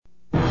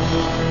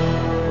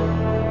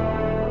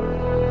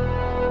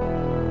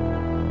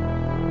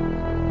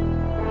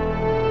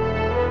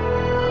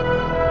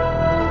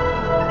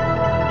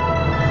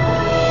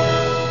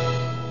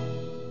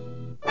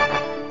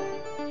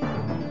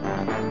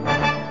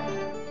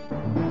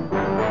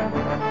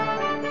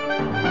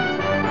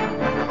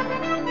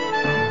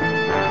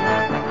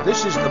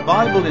This is the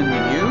Bible in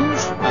the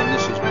News, and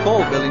this is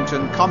Paul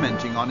Billington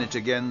commenting on it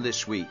again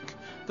this week,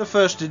 the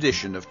first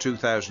edition of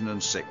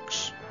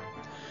 2006.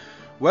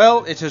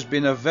 Well, it has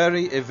been a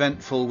very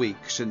eventful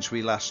week since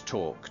we last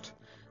talked,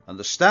 and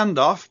the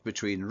standoff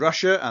between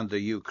Russia and the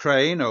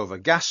Ukraine over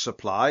gas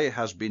supply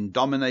has been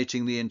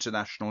dominating the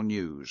international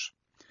news.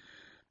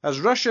 As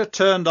Russia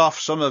turned off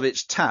some of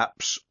its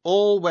taps,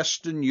 all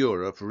Western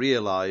Europe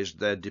realized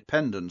their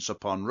dependence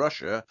upon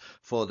Russia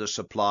for the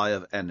supply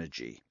of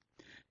energy.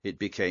 It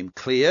became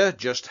clear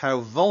just how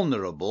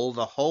vulnerable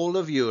the whole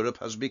of Europe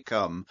has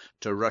become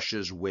to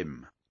Russia's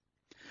whim.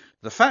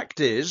 The fact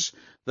is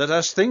that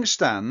as things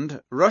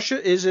stand,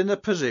 Russia is in a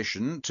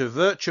position to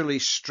virtually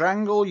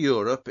strangle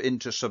Europe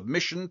into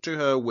submission to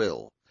her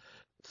will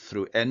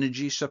through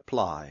energy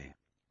supply.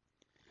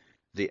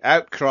 The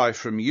outcry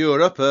from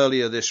Europe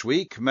earlier this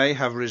week may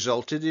have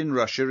resulted in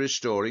Russia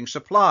restoring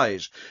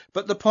supplies,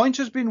 but the point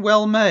has been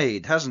well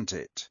made, hasn't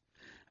it?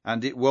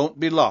 And it won't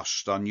be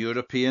lost on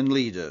European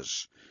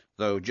leaders,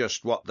 though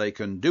just what they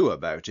can do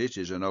about it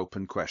is an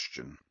open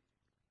question.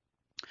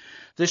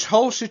 This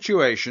whole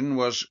situation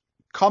was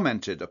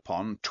commented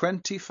upon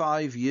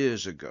 25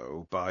 years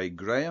ago by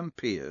Graham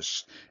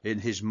Pearce in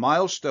his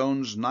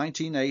Milestones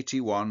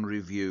 1981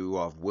 review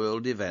of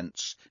world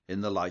events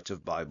in the light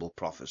of Bible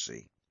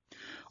prophecy.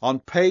 On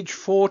page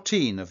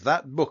 14 of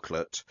that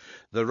booklet,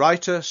 the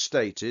writer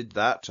stated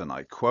that, and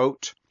I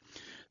quote,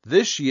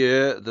 "This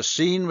year the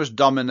scene was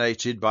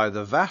dominated by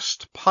the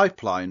vast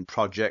pipeline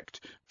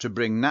project to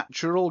bring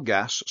natural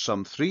gas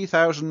some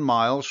 3,000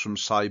 miles from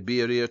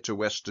Siberia to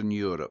Western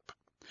Europe.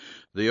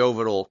 The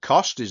overall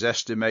cost is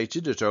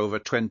estimated at over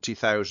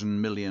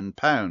 £20,000 million.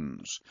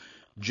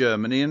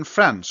 Germany and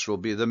France will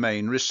be the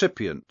main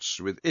recipients,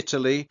 with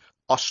Italy,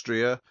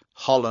 Austria,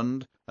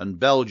 Holland and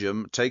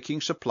Belgium taking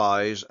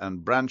supplies,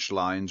 and branch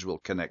lines will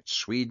connect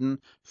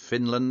Sweden,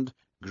 Finland,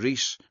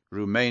 Greece,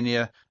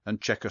 Romania and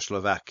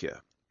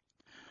Czechoslovakia.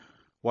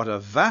 What a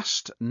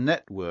vast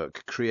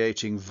network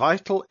creating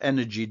vital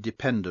energy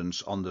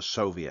dependence on the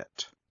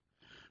Soviet.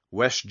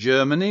 West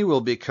Germany will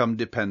become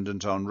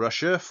dependent on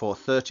Russia for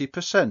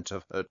 30%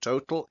 of her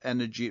total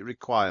energy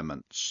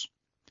requirements.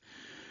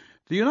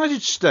 The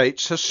United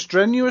States has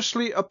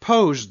strenuously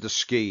opposed the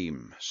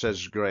scheme,"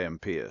 says Graham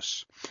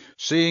Pearce,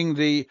 seeing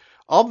the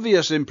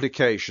obvious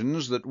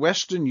implications that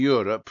Western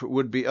Europe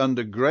would be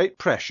under great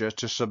pressure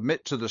to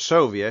submit to the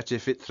Soviet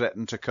if it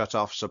threatened to cut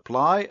off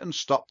supply and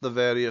stop the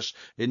various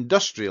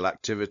industrial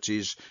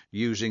activities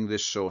using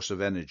this source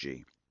of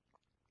energy.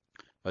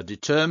 A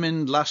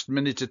determined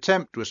last-minute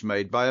attempt was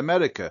made by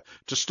America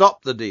to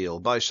stop the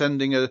deal by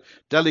sending a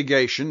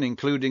delegation,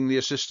 including the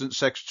Assistant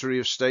Secretary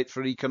of State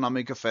for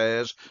Economic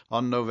Affairs,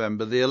 on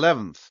November the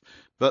 11th.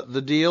 But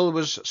the deal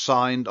was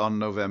signed on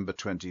November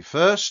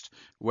 21st,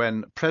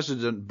 when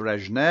President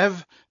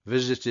Brezhnev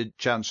visited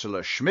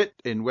Chancellor Schmidt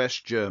in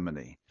West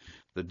Germany.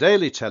 The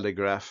Daily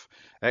Telegraph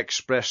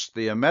expressed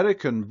the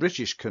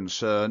American-British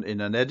concern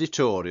in an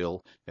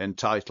editorial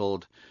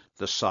entitled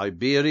 "The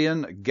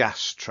Siberian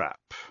Gas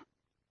Trap."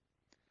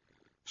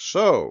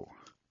 So,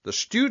 the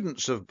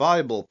students of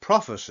Bible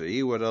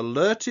prophecy were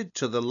alerted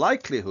to the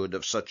likelihood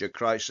of such a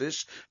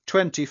crisis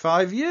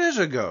 25 years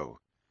ago.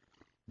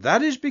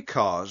 That is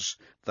because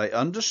they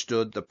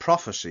understood the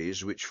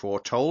prophecies which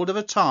foretold of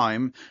a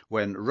time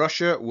when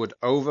Russia would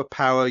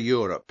overpower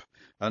Europe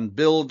and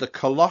build the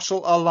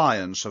colossal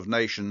alliance of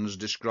nations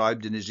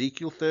described in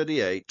Ezekiel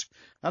 38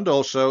 and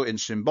also in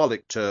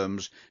symbolic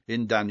terms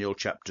in Daniel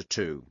chapter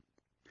 2.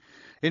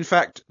 In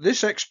fact,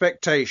 this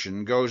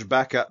expectation goes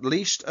back at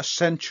least a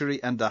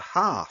century and a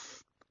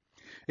half.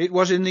 It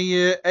was in the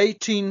year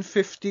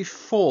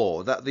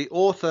 1854 that the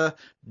author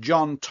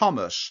John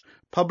Thomas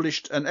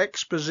published an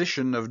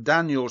exposition of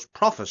Daniel's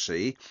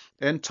prophecy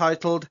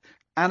entitled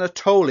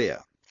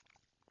Anatolia.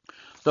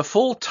 The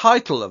full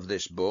title of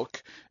this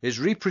book is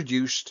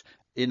reproduced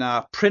in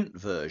our print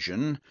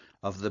version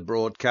of the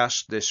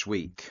broadcast this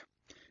week.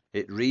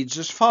 It reads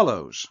as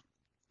follows: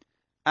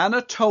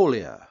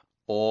 Anatolia,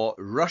 or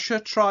Russia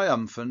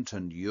Triumphant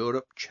and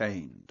Europe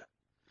Chained,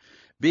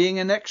 being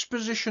an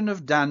exposition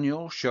of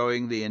Daniel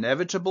showing the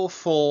inevitable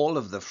fall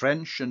of the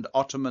French and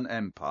Ottoman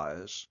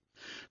empires,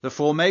 the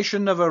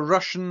formation of a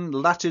Russian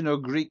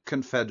Latino-Greek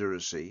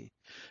confederacy,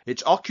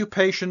 its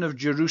occupation of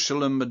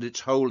Jerusalem and its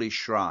holy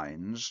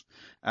shrines,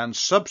 and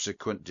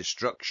subsequent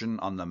destruction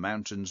on the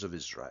mountains of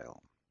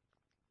Israel.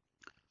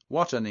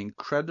 What an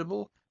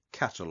incredible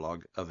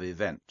catalogue of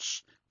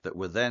events that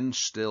were then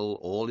still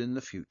all in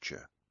the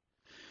future.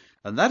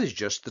 And that is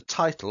just the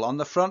title on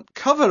the front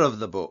cover of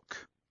the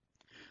book.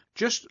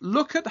 Just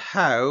look at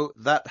how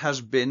that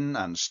has been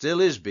and still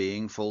is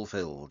being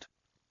fulfilled.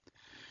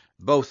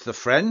 Both the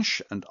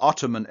French and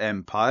Ottoman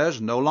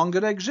empires no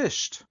longer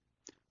exist.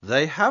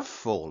 They have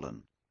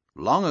fallen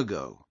long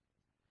ago.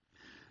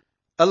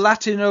 A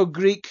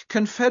Latino-Greek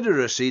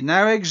confederacy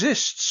now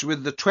exists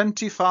with the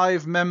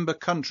 25 member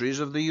countries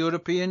of the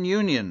European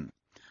Union,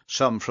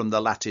 some from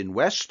the Latin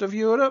west of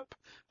Europe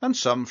and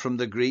some from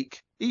the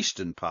Greek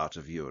eastern part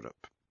of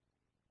Europe.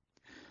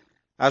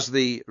 As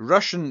the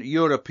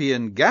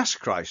Russian-European gas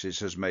crisis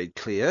has made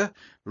clear,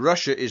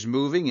 Russia is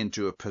moving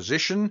into a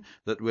position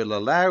that will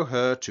allow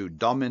her to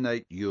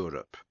dominate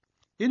Europe.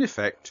 In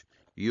effect,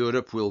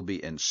 Europe will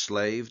be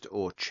enslaved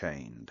or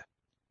chained.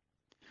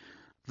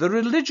 The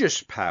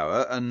religious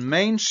power and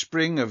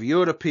mainspring of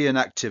European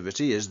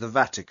activity is the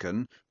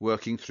Vatican,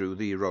 working through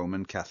the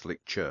Roman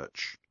Catholic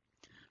Church.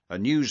 A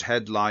news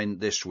headline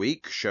this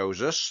week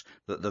shows us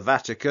that the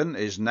Vatican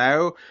is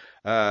now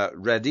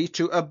ready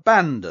to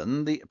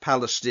abandon the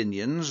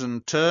Palestinians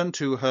and turn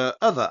to her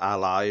other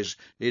allies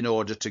in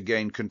order to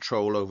gain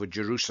control over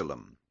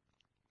Jerusalem.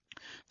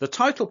 The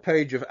title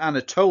page of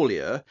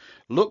Anatolia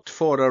looked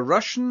for a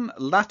Russian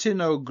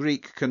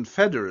Latino-Greek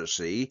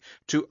confederacy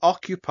to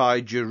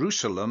occupy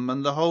Jerusalem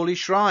and the holy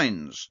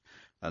shrines.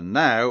 And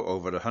now,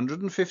 over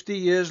 150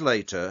 years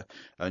later,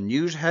 a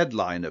news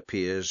headline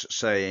appears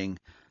saying,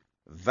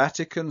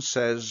 Vatican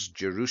says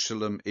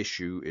Jerusalem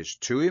issue is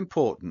too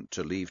important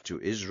to leave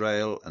to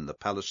Israel and the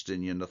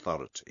Palestinian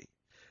Authority.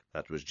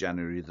 That was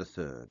January the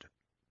 3rd.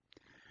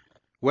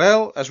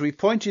 Well, as we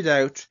pointed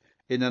out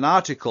in an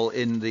article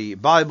in the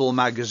Bible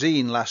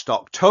magazine last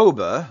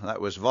October,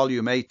 that was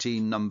volume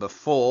 18, number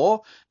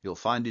 4, you'll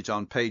find it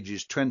on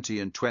pages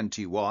 20 and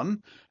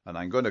 21, and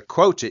I'm going to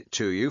quote it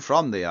to you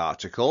from the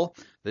article.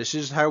 This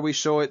is how we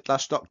saw it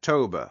last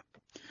October.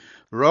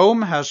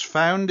 Rome has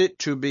found it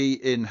to be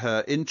in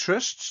her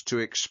interests to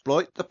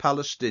exploit the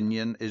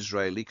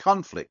Palestinian-Israeli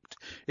conflict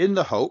in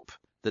the hope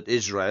that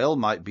Israel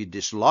might be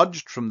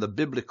dislodged from the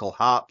biblical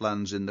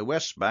heartlands in the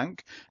West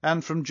Bank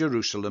and from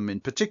Jerusalem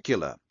in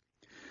particular.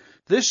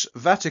 This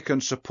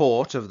Vatican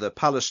support of the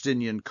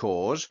Palestinian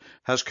cause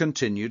has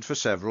continued for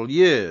several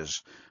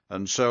years,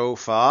 and so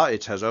far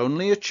it has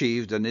only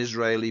achieved an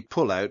Israeli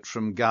pullout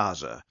from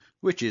Gaza,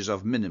 which is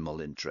of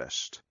minimal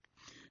interest.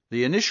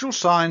 The initial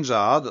signs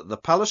are that the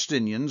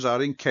Palestinians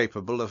are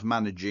incapable of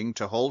managing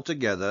to hold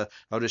together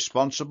a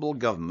responsible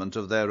government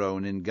of their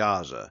own in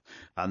Gaza,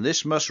 and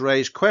this must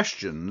raise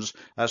questions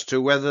as to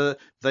whether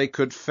they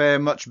could fare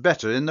much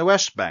better in the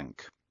West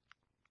Bank.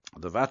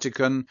 The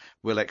Vatican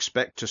will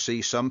expect to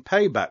see some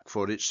payback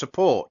for its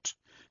support.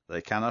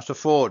 They cannot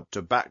afford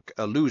to back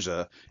a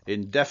loser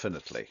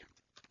indefinitely.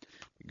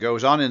 It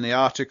goes on in the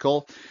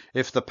article,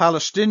 if the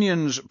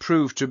Palestinians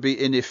prove to be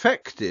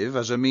ineffective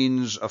as a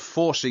means of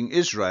forcing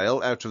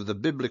Israel out of the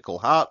biblical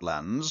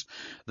heartlands,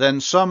 then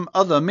some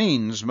other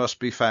means must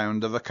be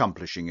found of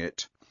accomplishing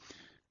it.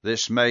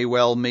 This may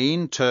well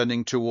mean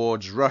turning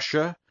towards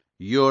Russia,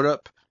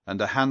 Europe, and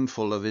a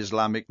handful of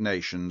Islamic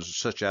nations,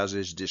 such as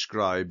is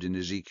described in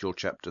Ezekiel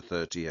chapter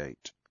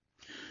 38.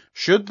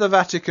 Should the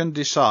Vatican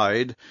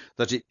decide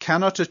that it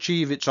cannot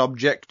achieve its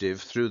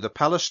objective through the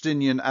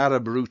Palestinian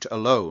Arab route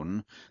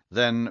alone,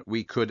 then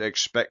we could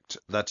expect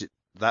that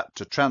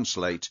to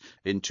translate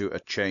into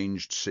a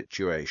changed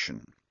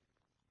situation.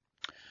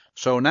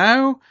 So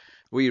now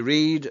we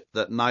read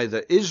that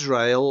neither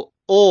Israel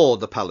or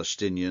the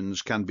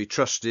Palestinians can be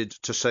trusted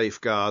to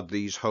safeguard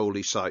these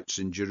holy sites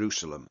in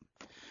Jerusalem.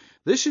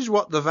 This is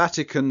what the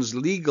Vatican's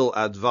legal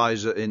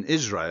advisor in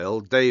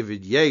Israel,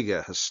 David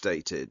Yeager, has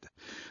stated.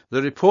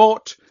 The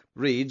report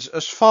reads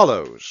as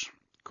follows,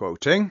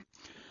 quoting,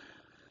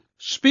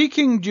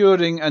 Speaking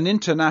during an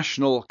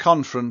international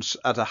conference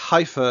at a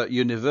Haifa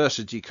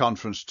University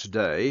conference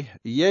today,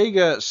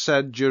 Yeager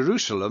said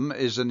Jerusalem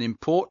is an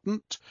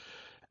important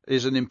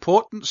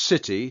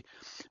city,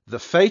 the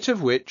fate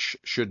of which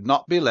should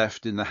not be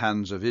left in the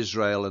hands of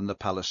Israel and the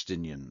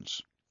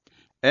Palestinians.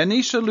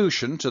 Any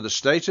solution to the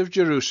state of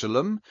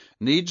Jerusalem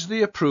needs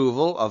the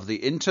approval of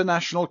the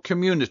international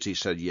community,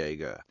 said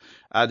Yeager,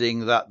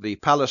 adding that the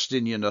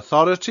Palestinian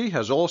Authority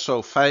has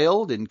also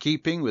failed in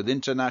keeping with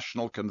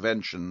international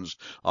conventions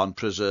on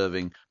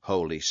preserving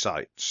holy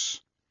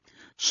sites.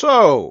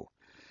 So,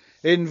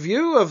 in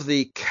view of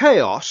the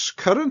chaos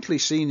currently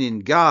seen in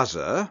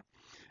Gaza,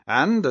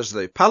 and as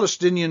the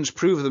Palestinians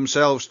prove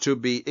themselves to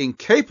be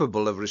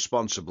incapable of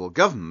responsible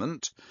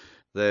government,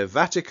 their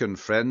Vatican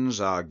friends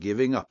are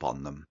giving up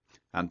on them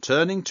and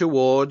turning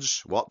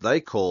towards what they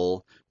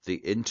call the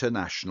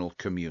international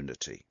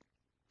community.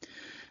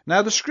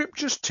 Now, the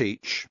scriptures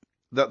teach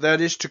that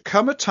there is to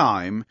come a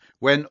time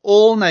when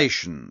all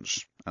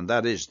nations, and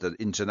that is the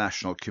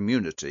international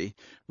community,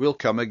 will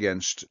come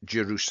against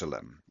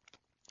Jerusalem.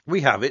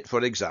 We have it,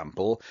 for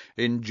example,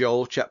 in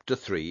Joel chapter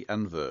 3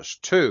 and verse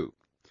 2.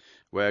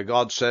 Where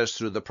God says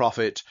through the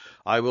prophet,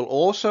 I will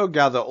also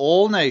gather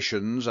all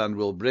nations, and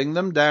will bring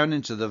them down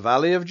into the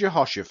valley of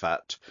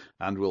Jehoshaphat,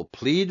 and will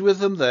plead with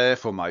them there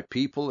for my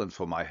people and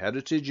for my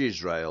heritage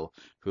Israel,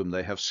 whom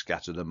they have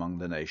scattered among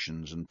the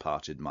nations and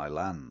parted my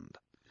land.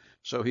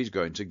 So he's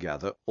going to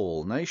gather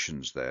all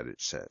nations there,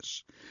 it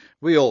says.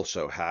 We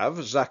also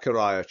have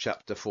Zechariah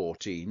chapter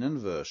 14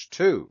 and verse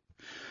 2.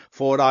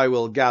 For I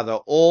will gather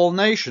all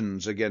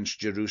nations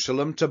against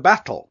Jerusalem to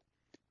battle,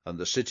 And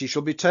the city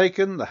shall be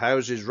taken, the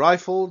houses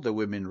rifled, the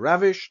women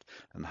ravished,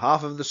 and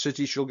half of the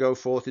city shall go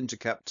forth into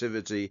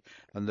captivity,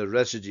 and the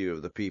residue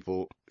of the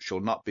people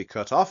shall not be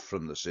cut off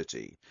from the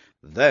city.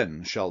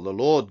 Then shall the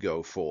Lord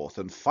go forth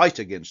and fight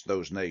against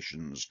those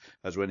nations,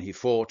 as when he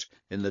fought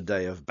in the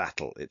day of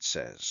battle, it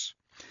says.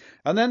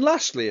 And then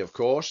lastly, of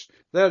course,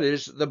 there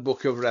is the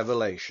book of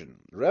Revelation.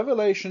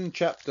 Revelation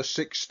chapter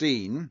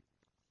 16,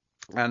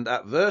 and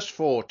at verse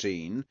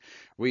 14,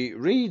 we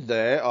read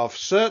there of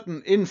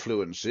certain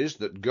influences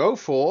that go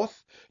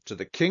forth to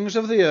the kings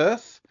of the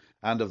earth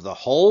and of the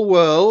whole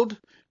world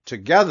to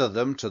gather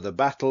them to the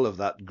battle of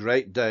that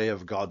great day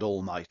of God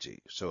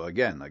Almighty. So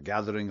again, a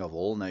gathering of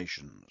all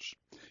nations.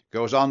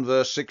 Goes on,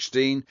 verse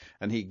 16,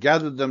 and he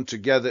gathered them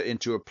together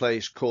into a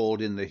place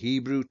called in the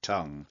Hebrew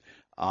tongue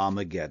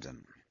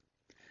Armageddon.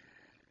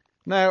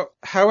 Now,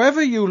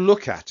 however you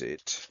look at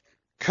it,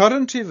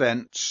 current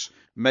events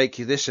make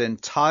this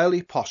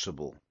entirely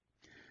possible,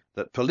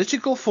 that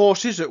political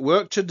forces at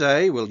work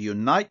today will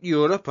unite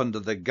Europe under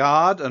the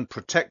guard and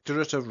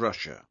protectorate of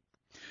Russia,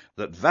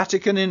 that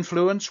Vatican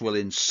influence will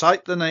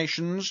incite the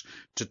nations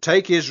to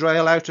take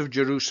Israel out of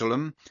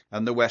Jerusalem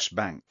and the West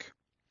Bank.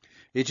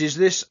 It is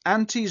this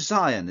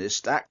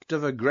anti-Zionist act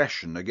of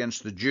aggression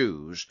against the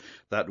Jews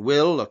that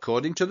will,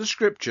 according to the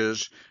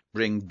Scriptures,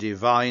 bring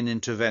divine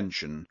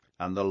intervention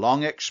and the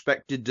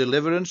long-expected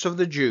deliverance of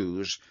the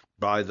Jews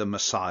by the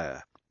Messiah,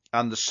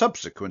 and the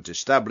subsequent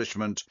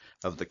establishment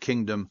of the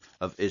Kingdom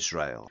of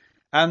Israel.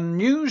 And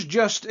news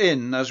just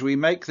in as we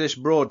make this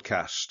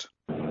broadcast.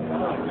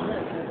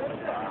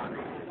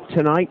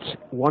 Tonight,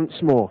 once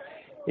more,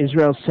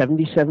 Israel's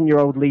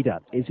 77-year-old leader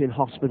is in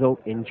hospital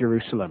in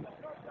Jerusalem.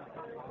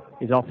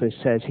 His office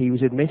says he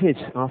was admitted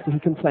after he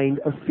complained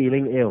of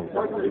feeling ill.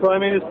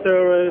 Prime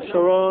Minister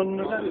Sharon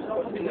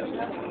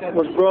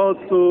was brought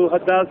to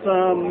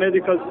Hadassah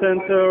Medical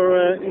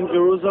Center in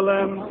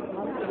Jerusalem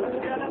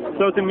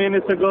 30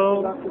 minutes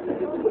ago.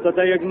 The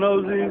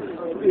diagnosis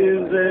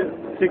is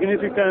a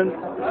significant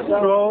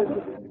stroke.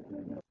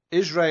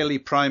 Israeli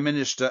Prime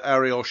Minister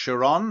Ariel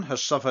Sharon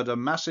has suffered a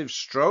massive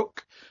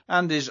stroke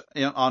and is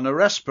on a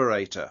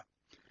respirator.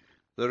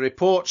 The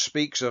report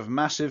speaks of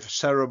massive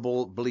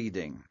cerebral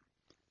bleeding.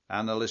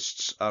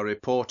 Analysts are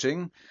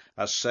reporting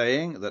as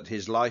saying that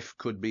his life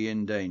could be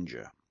in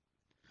danger.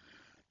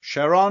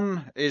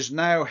 Sharon is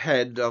now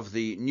head of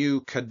the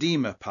new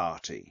Kadima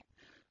party,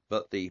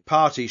 but the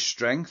party's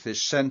strength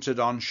is centred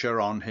on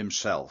Sharon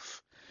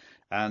himself,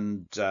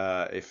 and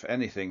if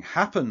anything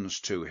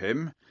happens to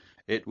him,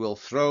 it will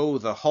throw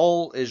the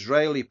whole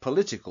Israeli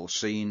political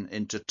scene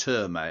into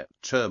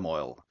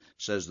turmoil,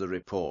 says the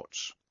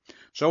reports.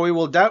 So we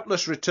will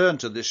doubtless return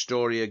to this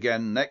story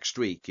again next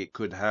week. It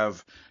could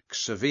have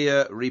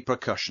severe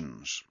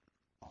repercussions.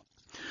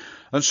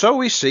 And so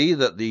we see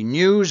that the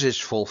news is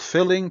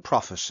fulfilling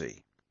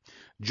prophecy.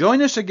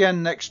 Join us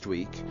again next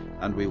week,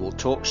 and we will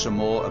talk some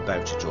more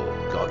about it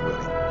all, God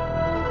willing.